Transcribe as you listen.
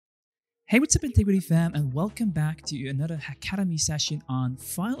Hey, what's up, Intigriti fam, and welcome back to another Academy session on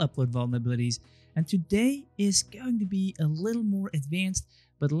file upload vulnerabilities. And today is going to be a little more advanced,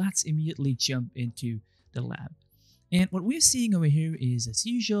 but let's immediately jump into the lab. And what we're seeing over here is, as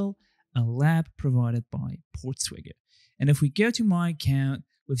usual, a lab provided by Portswigger. And if we go to my account,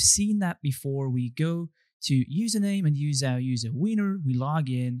 we've seen that before. We go to username and use our user wiener, we log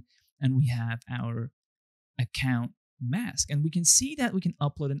in, and we have our account mask, and we can see that we can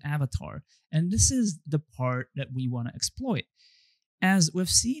upload an avatar, and this is the part that we want to exploit. As we've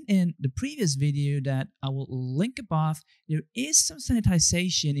seen in the previous video that I will link above, there is some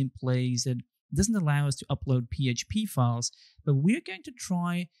sanitization in place that doesn't allow us to upload PHP files, but we're going to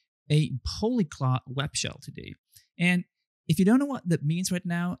try a Polyglot web shell today. And if you don't know what that means right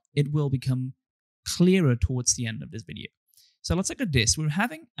now, it will become clearer towards the end of this video. So let's look at this. We're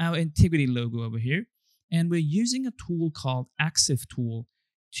having our Intigriti logo over here, and we're using a tool called Exiftool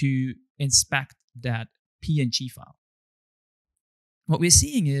to inspect that PNG file. What we're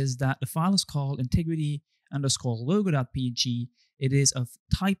seeing is that the file is called Intigriti_logo.png. It is of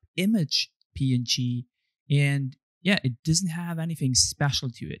type image PNG, and yeah, it doesn't have anything special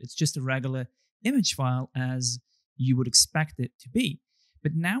to it. It's just a regular image file as you would expect it to be.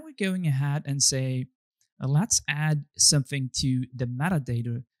 But now we're going ahead and say, let's add something to the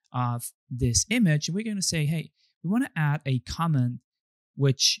metadata of this image, and we're going to say, hey, we want to add a comment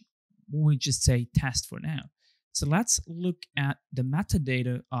which we just say test for now. So let's look at the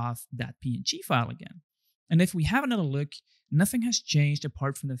metadata of that PNG file again. And if we have another look, nothing has changed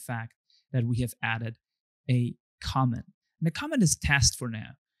apart from the fact that we have added a comment. And the comment is test for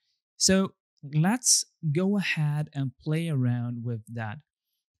now. So let's go ahead and play around with that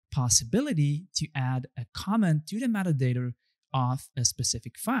possibility to add a comment to the metadata of a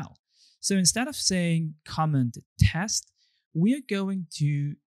specific file. So instead of saying comment test, we're going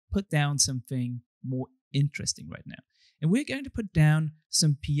to put down something more interesting right now. And we're going to put down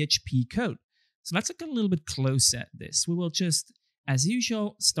some PHP code. So let's look a little bit close at this. We will just, as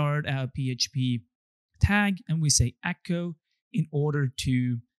usual, start our PHP tag and we say echo in order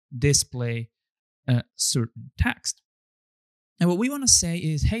to display a certain text. And what we want to say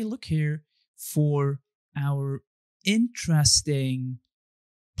is, hey, look here for our interesting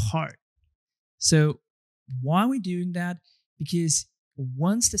part. So why are we doing that? Because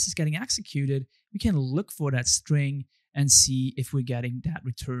once this is getting executed, we can look for that string and see if we're getting that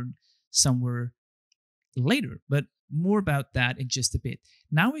return somewhere later. But more about that in just a bit.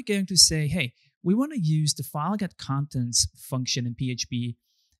 Now we're going to say, hey, we want to use the file get contents function in PHP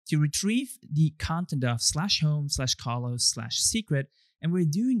to retrieve the content of /home/colors/secret. And we're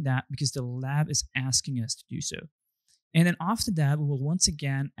doing that because the lab is asking us to do so. And then after that, we will once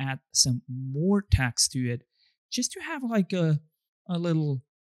again add some more text to it just to have like a little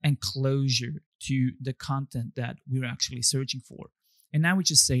enclosure to the content that we're actually searching for. And now we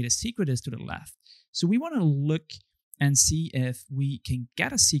just say the secret is to the left. So we want to look and see if we can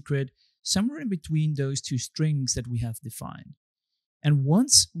get a secret somewhere in between those two strings that we have defined. And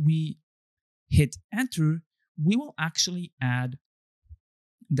once we hit enter, we will actually add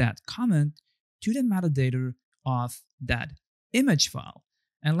that comment to the metadata of that image file.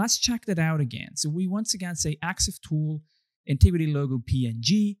 And let's check that out again. So we once again say Exiftool Intigriti logo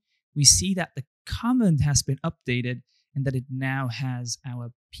PNG. We see that the comment has been updated and that it now has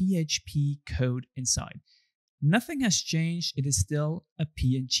our PHP code inside. Nothing has changed. It is still a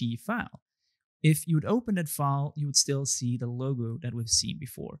PNG file. If you would open that file, you would still see the logo that we've seen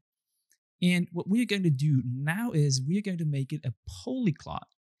before. And what we're going to do now is we're going to make it a polyglot.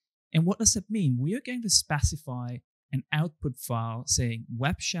 And what does that mean? We are going to specify an output file saying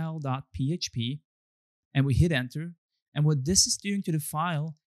webshell.php, and we hit enter. And what this is doing to the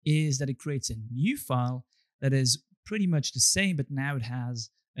file is that it creates a new file that is pretty much the same, but now it has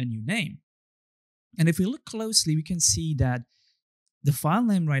a new name. And if we look closely, we can see that the file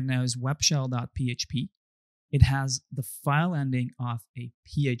name right now is webshell.php. It has the file ending of a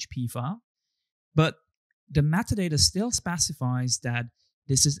PHP file, but the metadata still specifies that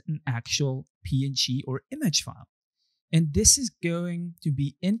this is an actual PNG or image file. And this is going to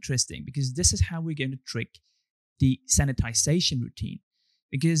be interesting because this is how we're going to trick the sanitization routine.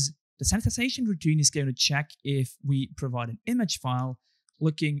 Because the sanitization routine is going to check if we provide an image file,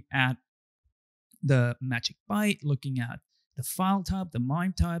 looking at the magic byte, looking at the file type, the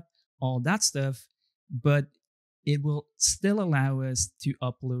MIME type, all that stuff, but it will still allow us to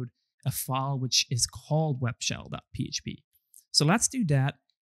upload a file which is called webshell.php. So let's do that,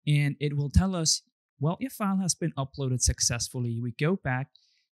 and it will tell us, well, your file has been uploaded successfully. We go back,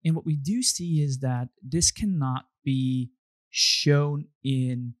 and what we do see is that this cannot be shown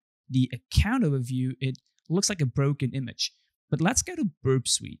in the account overview, it looks like a broken image. But let's go to Burp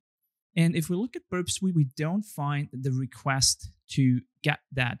Suite. And if we look at Burp Suite, we don't find the request to get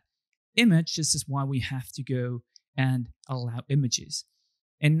that image. This is why we have to go and allow images.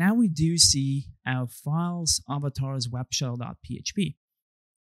 And now we do see our files, avatars, webshell.php.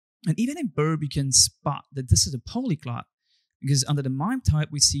 And even in Burp, you can spot that this is a polyglot, because under the MIME type,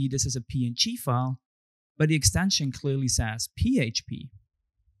 we see this is a PNG file, but the extension clearly says PHP.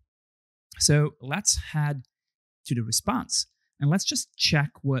 So let's head to the response, and let's just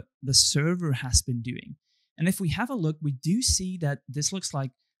check what the server has been doing. And if we have a look, we do see that this looks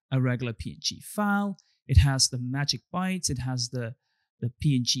like a regular PNG file. It has the magic bytes, it has the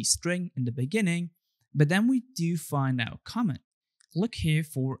PNG string in the beginning, but then we do find our comment. Look here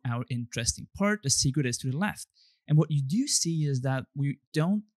for our interesting part. The secret is to the left. And what you do see is that we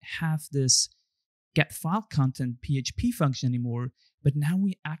don't have this get file content PHP function anymore, but now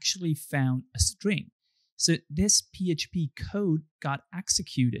we actually found a string. So this PHP code got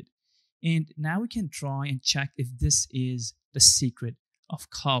executed. And now we can try and check if this is the secret of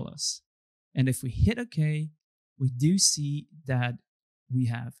Carlos. And if we hit OK, we do see that we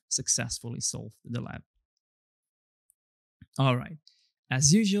have successfully solved the lab. All right,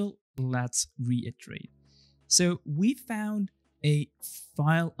 as usual, let's reiterate. So we found a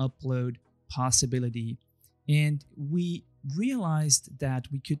file upload possibility, and we realized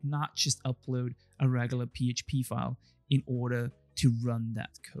that we could not just upload a regular PHP file in order to run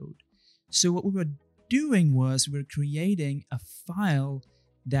that code. So what we were doing was we were creating a file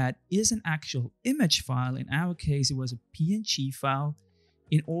that is an actual image file. In our case, it was a PNG file,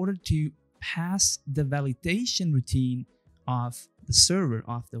 in order to pass the validation routine of the server,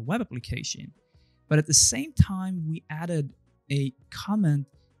 of the web application. But at the same time, we added a comment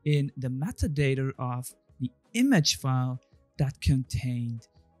in the metadata of the image file that contained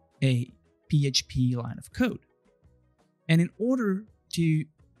a PHP line of code. And in order to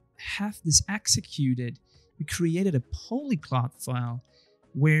have this executed, we created a polyglot file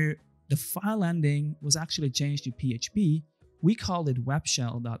where the file ending was actually changed to PHP. We called it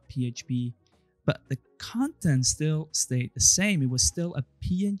webshell.php, but the content still stayed the same. It was still a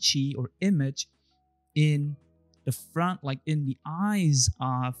PNG or image in the front, like in the eyes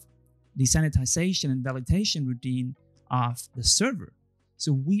of the sanitization and validation routine of the server.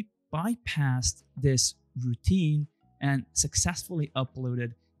 So we bypassed this routine and successfully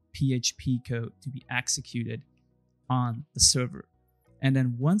uploaded PHP code to be executed on the server. And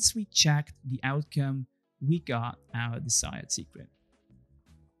then once we checked the outcome, we got our desired secret.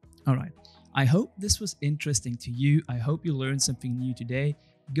 All right, I hope this was interesting to you. I hope you learned something new today.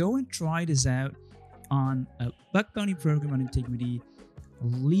 Go and try this out on a bug bounty program on Intigriti.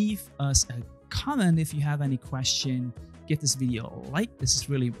 Leave us a comment if you have any question. Give this video a like. This is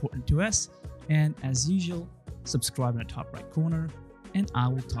really important to us. And as usual, subscribe in the top right corner, and I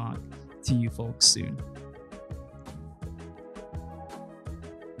will talk to you folks soon.